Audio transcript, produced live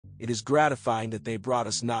It is gratifying that they brought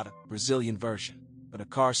us not a Brazilian version, but a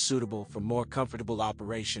car suitable for more comfortable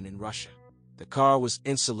operation in Russia. The car was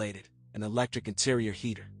insulated, an electric interior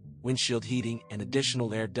heater, windshield heating, and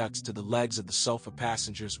additional air ducts to the legs of the sofa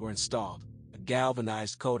passengers were installed. A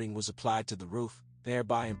galvanized coating was applied to the roof,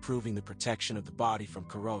 thereby improving the protection of the body from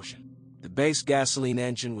corrosion. The base gasoline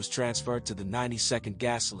engine was transferred to the 92nd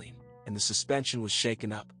gasoline, and the suspension was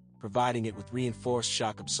shaken up, providing it with reinforced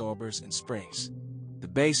shock absorbers and springs. The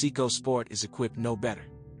base EcoSport is equipped no better,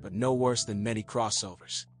 but no worse than many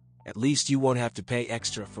crossovers. At least you won't have to pay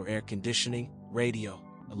extra for air conditioning, radio,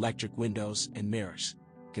 electric windows, and mirrors.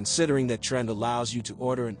 Considering that Trend allows you to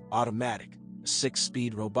order an automatic, a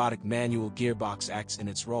 6-speed robotic manual gearbox acts in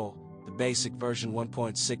its role, the basic version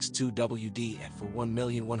 1.62 WD for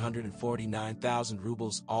 1,149,000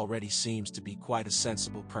 rubles already seems to be quite a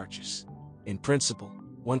sensible purchase. In principle,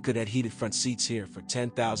 one could add heated front seats here for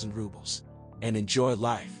 10,000 rubles and enjoy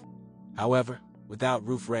life. However, without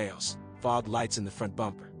roof rails, fog lights in the front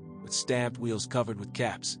bumper, with stamped wheels covered with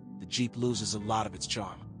caps, the Jeep loses a lot of its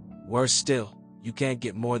charm. Worse still, you can't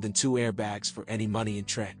get more than 2 airbags for any money in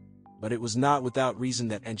Trend. But it was not without reason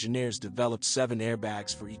that engineers developed 7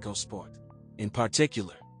 airbags for EcoSport. In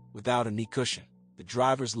particular, without a knee cushion, the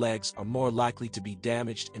driver's legs are more likely to be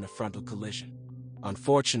damaged in a frontal collision.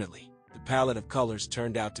 Unfortunately, the palette of colors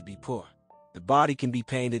turned out to be poor. The body can be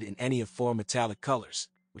painted in any of 4 metallic colors,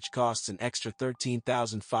 which costs an extra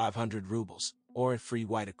 13,500 rubles, or in free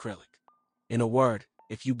white acrylic. In a word,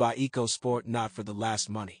 if you buy EcoSport not for the last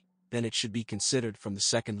money, then it should be considered from the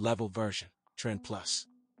second-level version, Trend Plus.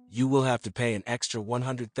 You will have to pay an extra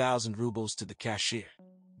 100,000 rubles to the cashier.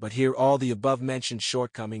 But here all the above-mentioned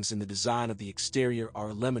shortcomings in the design of the exterior are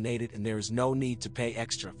eliminated and there is no need to pay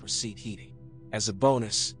extra for seat heating. As a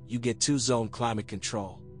bonus, you get 2-zone climate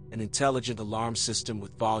control, an intelligent alarm system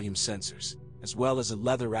with volume sensors, as well as a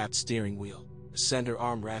leather-wrapped steering wheel, a center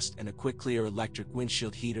armrest, and a quick-clear electric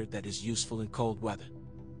windshield heater that is useful in cold weather.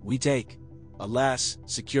 Alas,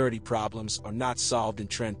 security problems are not solved in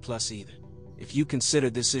Trend Plus either. If you consider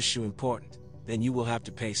this issue important, then you will have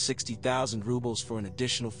to pay 60,000 rubles for an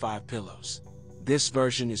additional 5 pillows. This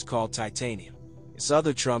version is called Titanium. Its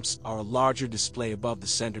other trumps are a larger display above the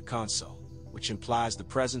center console, which implies the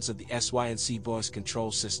presence of the SYNC voice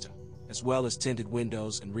control system, as well as tinted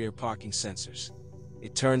windows and rear parking sensors.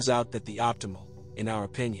 It turns out that the optimal, in our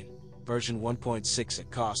opinion, version 1.6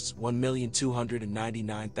 it costs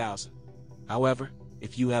 1,299,000. However,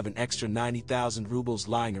 if you have an extra 90,000 rubles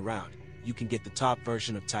lying around, you can get the top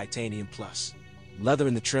version of Titanium Plus. Leather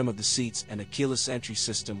in the trim of the seats and a keyless entry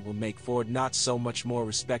system will make Ford not so much more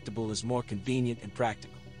respectable as more convenient and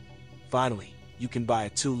practical. Finally, you can buy a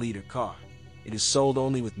 2-liter car. It is sold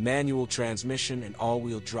only with manual transmission and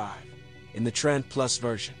all-wheel drive. In the Trend Plus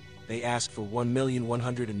version, they ask for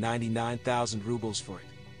 1,199,000 rubles for it,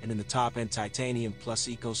 and in the top-end Titanium Plus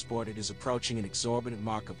EcoSport it is approaching an exorbitant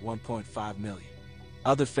mark of 1.5 million.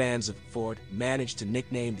 Other fans of Ford managed to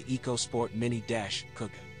nickname the EcoSport Mini-Kuga,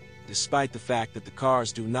 despite the fact that the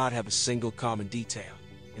cars do not have a single common detail.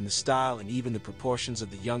 In the style and even the proportions of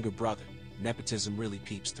the younger brother, nepotism really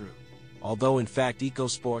peeps through. Although in fact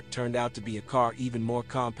EcoSport turned out to be a car even more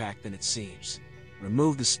compact than it seems.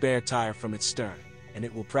 Remove the spare tire from its stern, and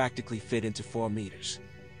it will practically fit into 4 meters.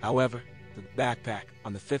 However, the backpack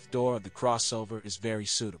on the 5th door of the crossover is very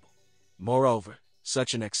suitable. Moreover,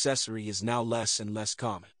 such an accessory is now less and less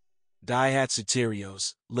common. Daihatsu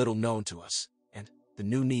Terios, little known to us, and the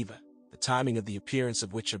new Niva, the timing of the appearance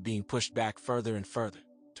of which are being pushed back further and further,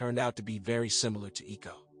 turned out to be very similar to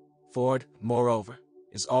Eco. Ford, moreover,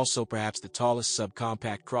 is also perhaps the tallest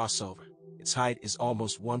subcompact crossover. Its height is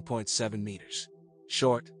almost 1.7 meters.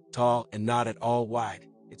 Short, tall, and not at all wide,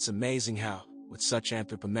 it's amazing how, with such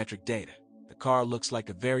anthropometric data, the car looks like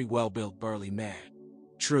a very well-built burly man.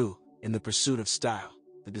 True, in the pursuit of style,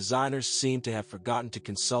 the designers seem to have forgotten to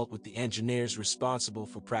consult with the engineers responsible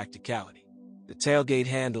for practicality. The tailgate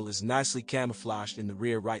handle is nicely camouflaged in the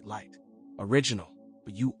rear right light. Original,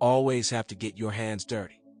 but you always have to get your hands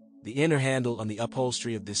dirty. The inner handle on the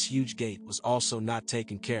upholstery of this huge gate was also not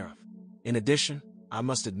taken care of. In addition, I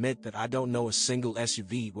must admit that I don't know a single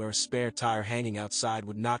SUV where a spare tire hanging outside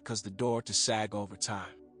would not cause the door to sag over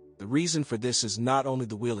time. The reason for this is not only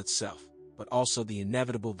the wheel itself, but also the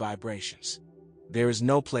inevitable vibrations. There is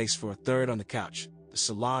no place for a third on the couch. The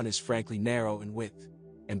salon is frankly narrow in width,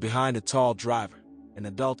 and behind a tall driver, an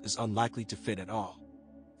adult is unlikely to fit at all.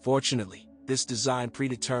 Fortunately, this design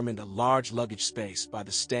predetermined a large luggage space by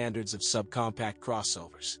the standards of subcompact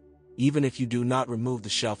crossovers. Even if you do not remove the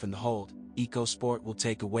shelf in the hold, EcoSport will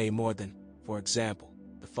take away more than, for example,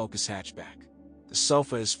 the Focus hatchback. The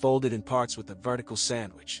sofa is folded in parts with a vertical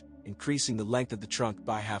sandwich, increasing the length of the trunk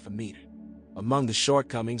by half a meter. Among the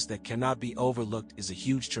shortcomings that cannot be overlooked is a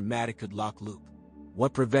huge traumatic hood lock loop.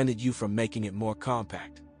 What prevented you from making it more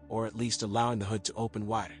compact, or at least allowing the hood to open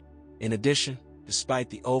wider? In addition, despite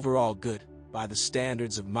the overall good, by the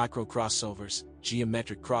standards of micro-crossovers,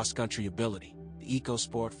 geometric cross-country ability, the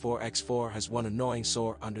EcoSport 4x4 has one annoying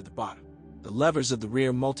sore under the bottom. The levers of the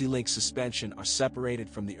rear multi-link suspension are separated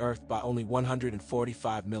from the earth by only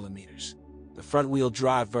 145 millimeters. The front-wheel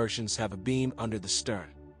drive versions have a beam under the stern,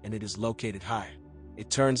 and it is located higher. It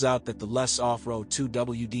turns out that the less off-road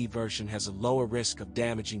 2WD version has a lower risk of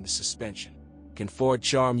damaging the suspension. Can Ford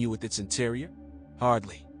charm you with its interior?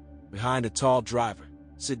 Hardly. Behind a tall driver,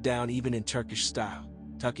 sit down even in Turkish style,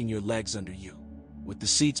 tucking your legs under you. With the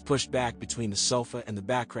seats pushed back between the sofa and the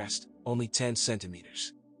backrest, only 10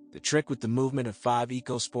 centimeters. The trick with the movement of 5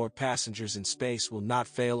 EcoSport passengers in space will not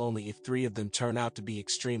fail only if 3 of them turn out to be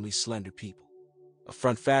extremely slender people. A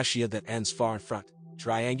front fascia that ends far in front,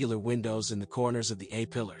 triangular windows in the corners of the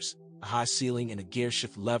A-pillars, a high ceiling and a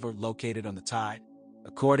gearshift lever located on the tide.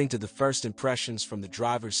 According to the first impressions from the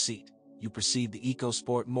driver's seat, you perceive the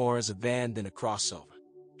EcoSport more as a van than a crossover.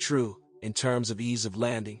 True, in terms of ease of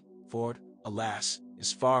landing, Ford, alas,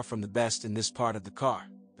 is far from the best in this part of the car.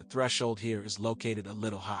 The threshold here is located a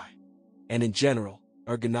little high. And in general,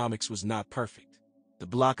 ergonomics was not perfect. The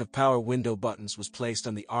block of power window buttons was placed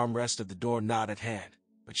on the armrest of the door not at hand,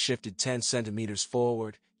 but shifted 10 centimeters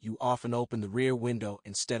forward. You often open the rear window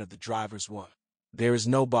instead of the driver's one. There is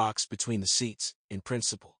no box between the seats, in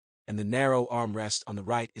principle, and the narrow armrest on the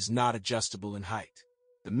right is not adjustable in height.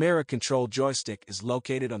 The mirror control joystick is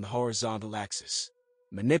located on the horizontal axis.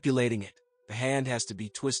 Manipulating it, the hand has to be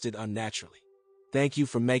twisted unnaturally. Thank you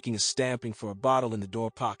for making a stamping for a bottle in the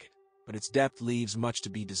door pocket, but its depth leaves much to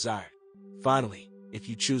be desired. Finally, if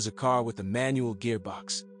you choose a car with a manual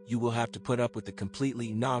gearbox, you will have to put up with the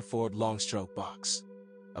completely non-Ford long-stroke box.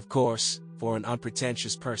 Of course, for an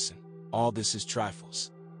unpretentious person, all this is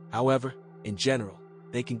trifles. However, in general,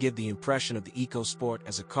 they can give the impression of the EcoSport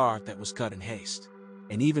as a car that was cut in haste.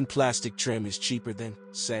 And even plastic trim is cheaper than,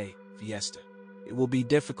 say, Fiesta. It will be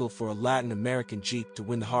difficult for a Latin American Jeep to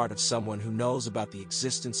win the heart of someone who knows about the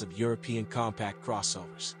existence of European compact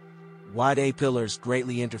crossovers. Wide A-pillars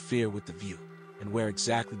greatly interfere with the view, and where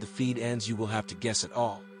exactly the feed ends you will have to guess at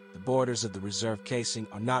all. The borders of the reserve casing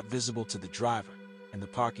are not visible to the driver, and the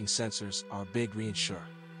parking sensors are a big reinsurer.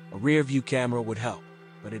 A rear-view camera would help,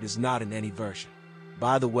 but it is not in any version.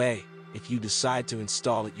 By the way, if you decide to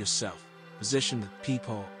install it yourself, position the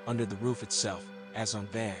peephole under the roof itself, as on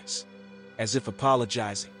vans. As if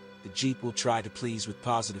apologizing, the Jeep will try to please with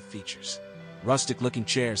positive features. Rustic-looking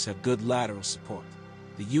chairs have good lateral support.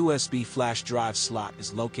 The USB flash drive slot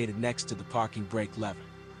is located next to the parking brake lever.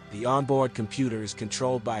 The onboard computer is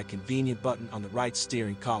controlled by a convenient button on the right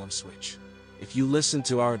steering column switch. If you listened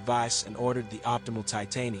to our advice and ordered the optimal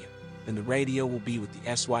titanium, then the radio will be with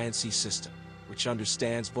the SYNC system, which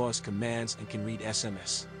understands voice commands and can read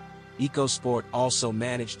SMS. EcoSport also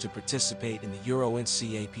managed to participate in the Euro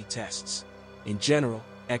NCAP tests. In general,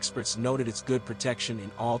 experts noted its good protection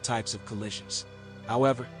in all types of collisions.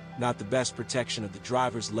 However, not the best protection of the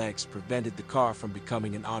driver's legs prevented the car from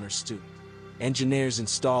becoming an honor student. Engineers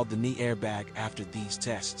installed the knee airbag after these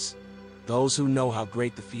tests. Those who know how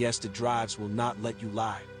great the Fiesta drives will not let you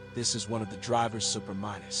lie. This is one of the driver's super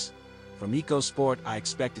minus. From EcoSport I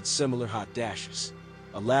expected similar hot dashes.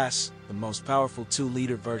 Alas, the most powerful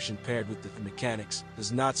 2-liter version paired with the mechanics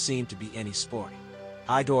does not seem to be any sporty.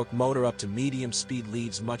 High torque motor up to medium speed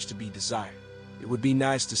leaves much to be desired. It would be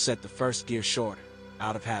nice to set the first gear shorter.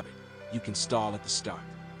 Out of habit, you can stall at the start.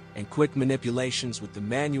 And quick manipulations with the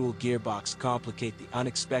manual gearbox complicate the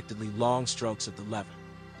unexpectedly long strokes of the lever.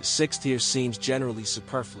 The 6th gear seems generally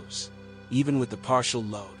superfluous. Even with the partial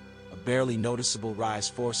load, a barely noticeable rise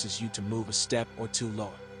forces you to move a step or two lower.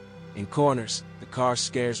 In corners, the car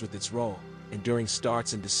scares with its roll, and during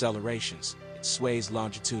starts and decelerations, it sways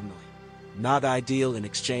longitudinally. Not ideal in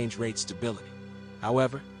exchange rate stability.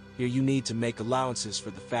 However, here you need to make allowances for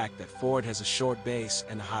the fact that Ford has a short base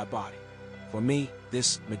and a high body. For me,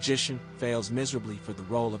 this magician fails miserably for the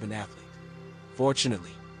role of an athlete.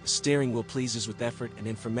 Fortunately, the steering wheel pleases with effort and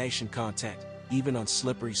information content, even on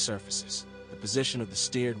slippery surfaces. The position of the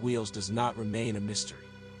steered wheels does not remain a mystery.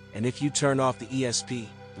 And if you turn off the ESP,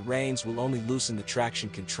 the reins will only loosen the traction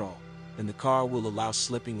control, then the car will allow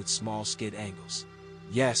slipping with small skid angles.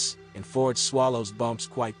 Yes, and Ford swallows bumps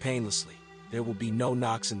quite painlessly. There will be no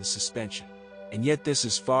knocks in the suspension. And yet this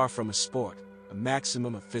is far from a sport, a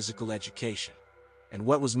maximum of physical education. And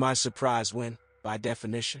what was my surprise when, by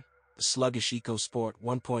definition, the sluggish EcoSport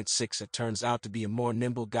 1.6 turns out to be a more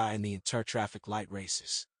nimble guy in the inter-traffic light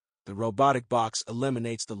races. The robotic box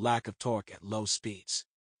eliminates the lack of torque at low speeds.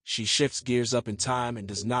 She shifts gears up in time and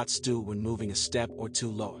does not stew when moving a step or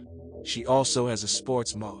two lower. She also has a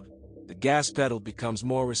sports mode. The gas pedal becomes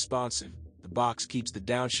more responsive. The box keeps the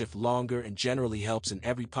downshift longer and generally helps in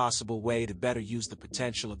every possible way to better use the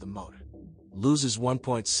potential of the motor. Loses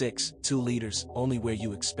 1.62 liters only where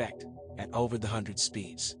you expect, at over the 100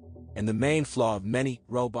 speeds. And the main flaw of many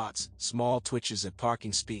robots, small twitches at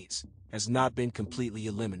parking speeds, has not been completely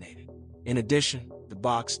eliminated. In addition, the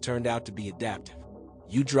box turned out to be adaptive.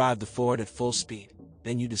 You drive the Ford at full speed,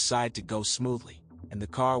 then you decide to go smoothly, and the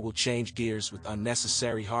car will change gears with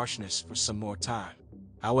unnecessary harshness for some more time.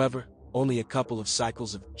 However, only a couple of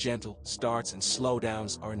cycles of gentle starts and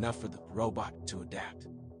slowdowns are enough for the robot to adapt.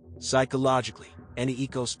 Psychologically, any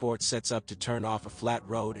EcoSport sets up to turn off a flat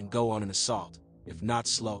road and go on an assault, if not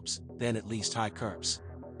slopes, then at least high curbs.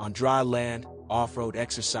 On dry land, off-road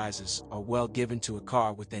exercises are well given to a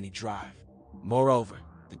car with any drive. Moreover,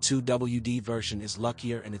 the 2WD version is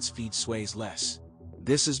luckier and its feed sways less.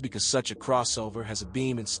 This is because such a crossover has a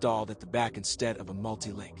beam installed at the back instead of a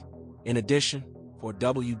multi-link. In addition,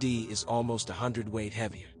 4WD is almost 100 weight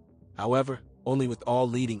heavier. However, only with all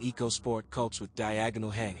leading EcoSport copes with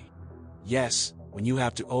diagonal hanging. Yes, when you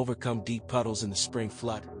have to overcome deep puddles in the spring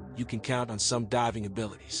flood, you can count on some diving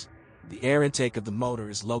abilities. The air intake of the motor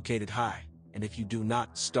is located high, and if you do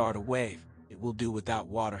not start a wave, it will do without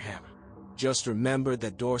water hammer. Just remember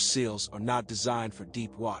that door seals are not designed for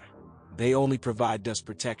deep water. They only provide dust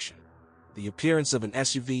protection. The appearance of an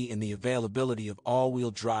SUV and the availability of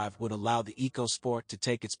all-wheel drive would allow the EcoSport to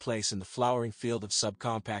take its place in the flowering field of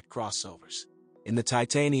subcompact crossovers. In the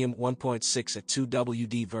titanium 1.6 at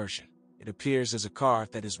 2WD version, it appears as a car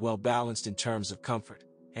that is well balanced in terms of comfort,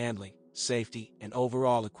 handling, safety, and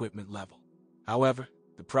overall equipment level. However,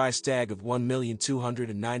 the price tag of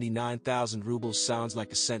 1,299,000 rubles sounds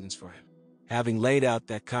like a sentence for him. Having laid out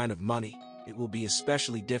that kind of money, it will be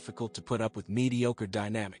especially difficult to put up with mediocre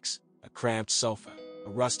dynamics, a cramped sofa, a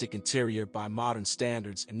rustic interior by modern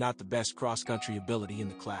standards, and not the best cross-country ability in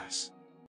the class.